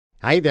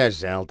Hi there,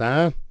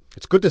 Zelda.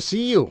 It's good to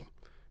see you.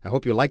 I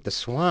hope you like the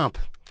swamp.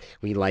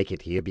 We like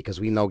it here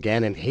because we know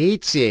Ganon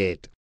hates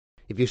it.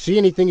 If you see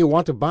anything you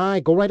want to buy,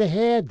 go right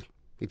ahead.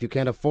 If you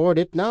can't afford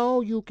it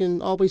now, you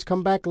can always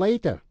come back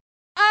later.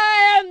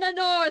 I am the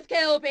North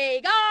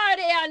Kilby,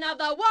 guardian of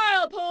the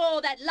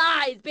whirlpool that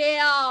lies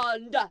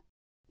beyond.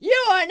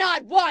 You are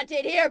not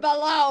wanted here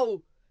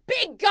below.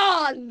 Be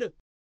gone!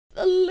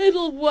 The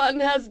little one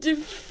has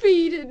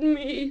defeated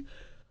me.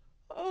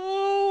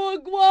 Oh,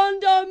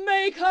 Agwanda,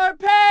 make her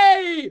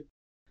pay!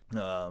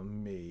 Ah,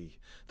 me,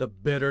 the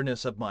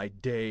bitterness of my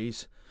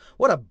days.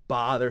 What a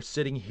bother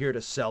sitting here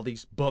to sell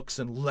these books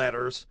and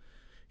letters.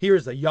 Here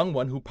is a young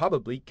one who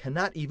probably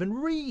cannot even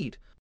read.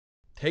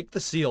 Take the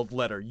sealed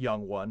letter,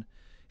 young one.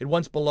 It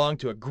once belonged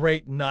to a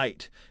great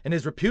knight, and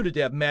is reputed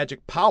to have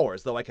magic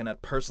powers, though I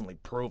cannot personally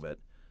prove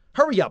it.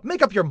 Hurry up,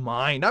 make up your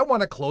mind. I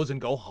want to close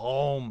and go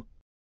home.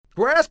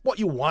 Grasp what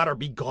you want or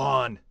be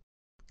gone.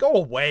 Go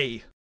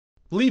away.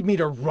 Leave me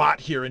to rot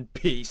here in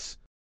peace.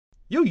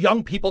 You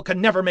young people can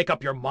never make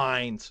up your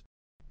minds.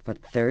 For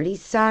 30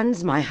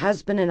 suns, my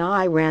husband and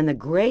I ran the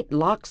great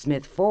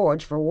locksmith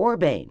forge for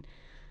Warbane.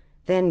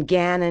 Then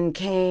Ganon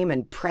came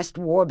and pressed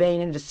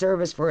Warbane into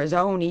service for his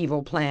own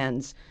evil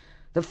plans.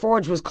 The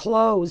forge was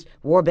closed.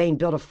 Warbane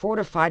built a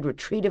fortified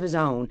retreat of his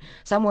own,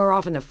 somewhere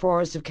off in the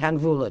forests of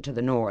Kanvula to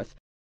the north.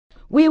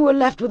 We were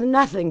left with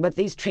nothing but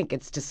these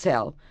trinkets to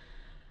sell.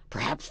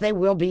 Perhaps they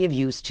will be of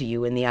use to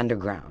you in the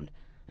underground.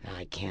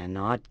 I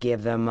cannot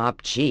give them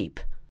up cheap.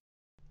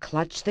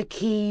 Clutch the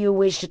key you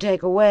wish to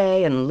take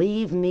away, and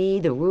leave me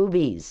the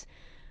rubies.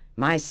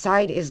 My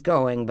sight is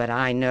going, but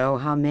I know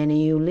how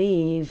many you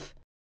leave.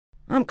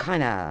 I'm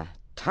kinda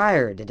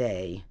tired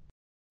today.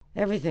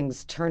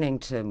 Everything's turning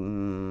to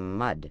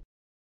mud.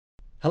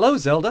 Hello,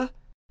 Zelda.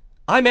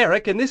 I'm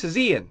Eric, and this is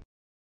Ian.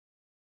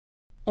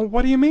 Oh,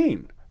 what do you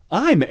mean?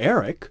 I'm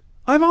Eric.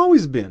 I've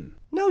always been.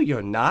 No,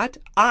 you're not.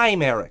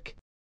 I'm Eric.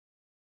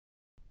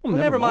 Well,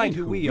 never mind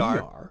who we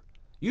are.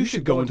 You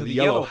should go into the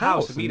yellow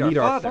house and meet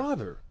our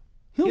father.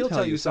 He'll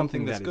tell you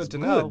something that's good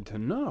to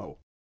know.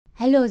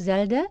 Hello,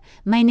 Zelda.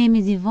 My name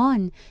is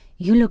Yvonne.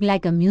 You look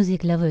like a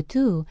music lover,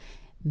 too.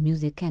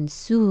 Music can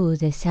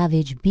soothe a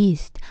savage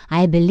beast.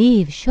 I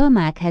believe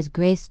Shomak has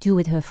graced you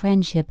with her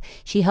friendship.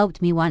 She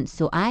helped me once,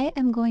 so I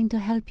am going to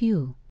help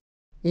you.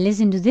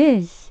 Listen to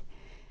this.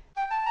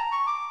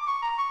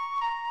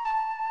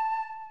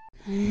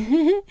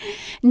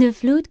 The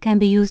flute can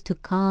be used to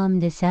calm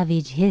the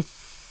savage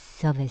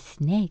hiss of a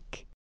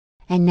snake.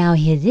 And now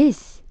hear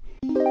this.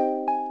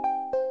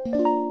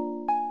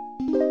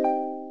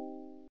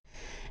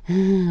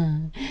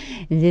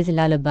 This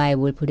lullaby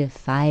will put a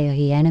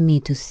fiery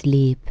enemy to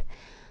sleep.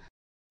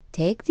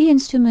 Take the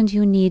instrument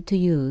you need to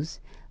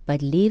use,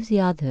 but leave the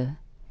other.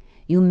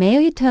 You may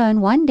return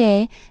one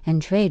day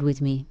and trade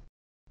with me.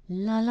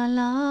 La la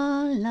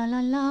la, la la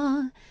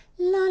la,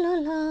 la la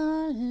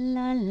la,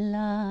 la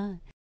la.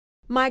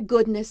 My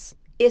goodness,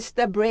 it's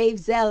the brave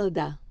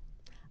Zelda.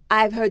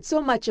 I've heard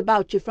so much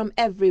about you from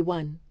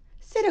everyone.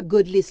 Sit a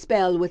goodly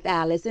spell with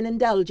Alice, an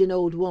indulgent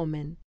old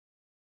woman.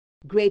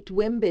 Great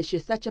Wimbish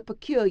is such a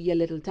peculiar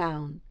little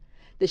town.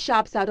 The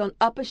shops out on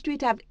Upper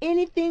Street have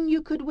anything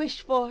you could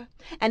wish for,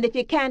 and if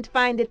you can't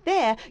find it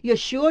there, you're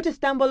sure to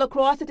stumble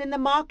across it in the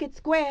market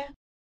square.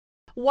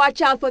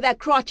 Watch out for that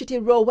crotchety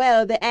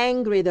Rowell the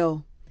Angry,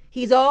 though.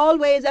 He's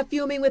always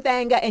a-fuming with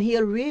anger, and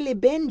he'll really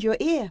bend your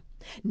ear.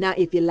 Now,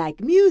 if you like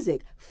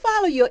music,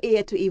 follow your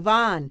ear to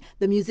Yvonne,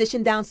 the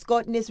musician down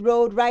Scortness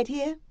Road right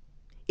here.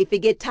 If you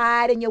get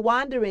tired in your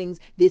wanderings,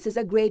 this is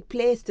a great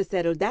place to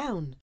settle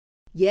down.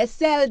 Yes,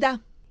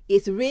 Zelda,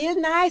 it's real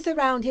nice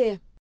around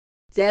here.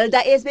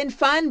 Zelda, it's been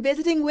fun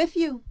visiting with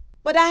you,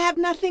 but I have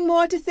nothing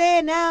more to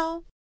say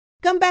now.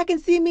 Come back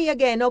and see me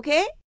again,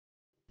 okay?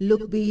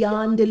 Look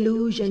beyond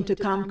delusion to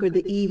conquer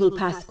the evil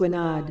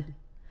Pasquinade.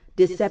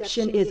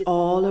 Deception is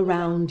all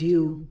around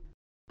you.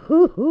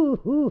 Hoo hoo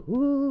hoo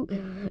hoo.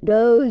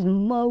 Those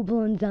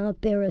moblins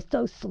out there are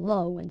so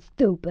slow and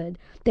stupid.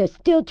 They're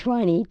still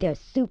trying to eat their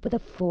soup with a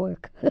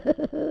fork.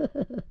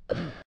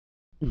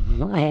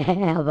 I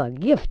have a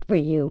gift for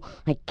you.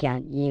 I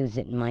can't use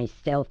it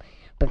myself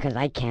because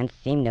I can't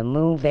seem to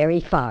move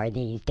very far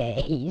these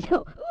days.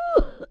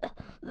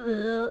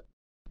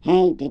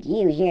 Hey, did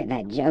you hear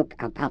that joke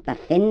about the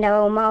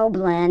Findo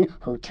Moblin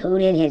who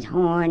tooted his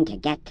horn to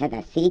get to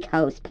the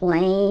seacoast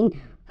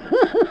plain?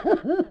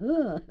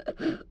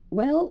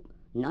 Well,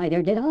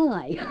 neither did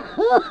I.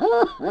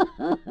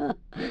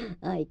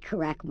 I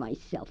crack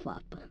myself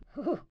up.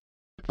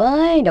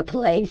 Find a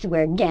place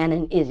where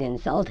Ganon is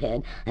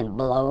insulted and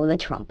blow the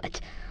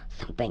trumpet.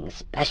 Something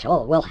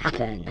special will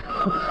happen.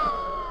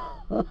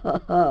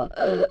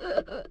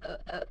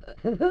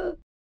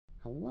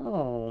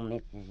 Hello,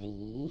 Miss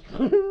Z.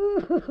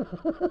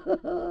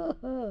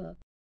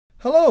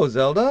 Hello,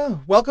 Zelda.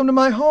 Welcome to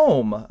my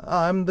home.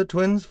 I'm the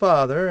twins'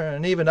 father,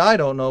 and even I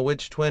don't know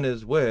which twin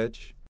is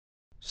which.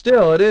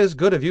 Still, it is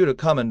good of you to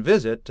come and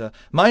visit.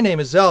 My name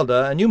is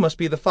Zelda, and you must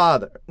be the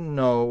father.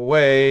 No,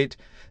 wait.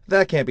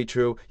 That can't be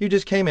true. You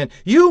just came in.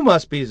 You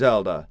must be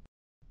Zelda.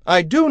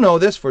 I do know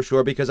this for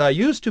sure because I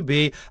used to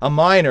be a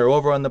miner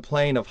over on the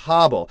plain of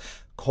Hobble.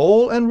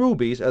 Coal and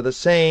rubies are the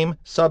same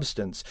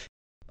substance.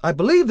 I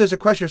believe there's a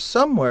crusher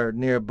somewhere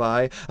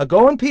nearby.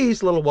 Go in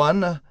peace, little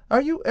one. Are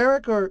you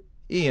Eric or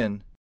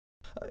Ian?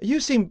 You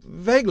seem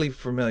vaguely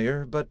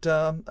familiar, but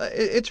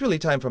it's really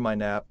time for my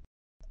nap.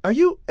 Are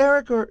you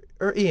Eric or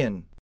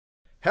Ian?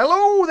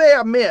 Hello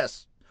there,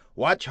 miss.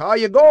 Watch how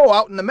you go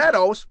out in the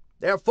meadows.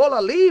 They're full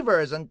of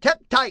levers and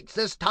tit-tights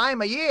this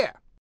time of year.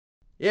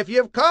 If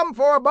you've come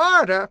for a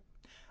barter,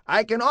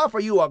 I can offer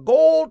you a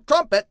gold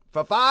trumpet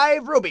for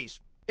 5 rubies.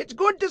 It's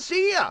good to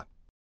see you.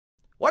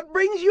 What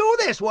brings you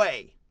this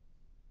way?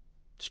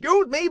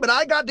 Excuse me, but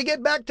I got to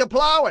get back to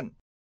plowing.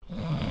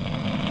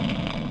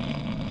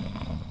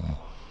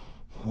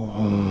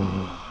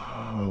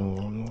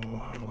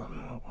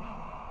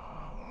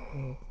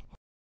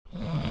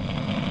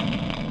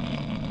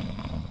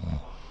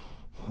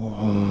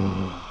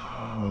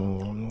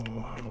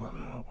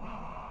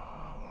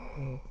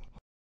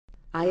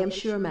 I am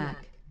Shermac,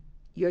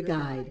 your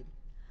guide.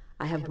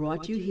 I have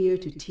brought you here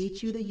to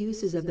teach you the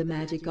uses of the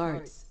magic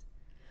arts.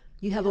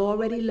 You have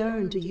already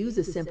learned to use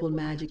a simple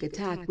magic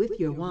attack with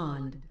your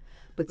wand,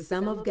 but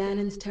some of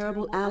Ganon's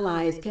terrible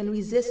allies can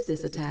resist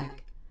this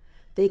attack.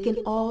 They can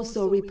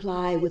also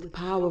reply with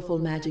powerful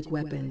magic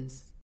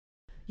weapons.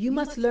 You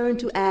must learn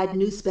to add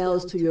new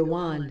spells to your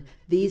wand.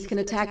 These can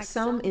attack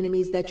some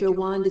enemies that your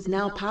wand is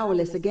now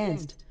powerless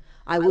against.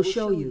 I will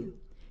show you.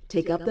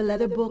 Take up the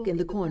leather book in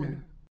the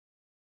corner.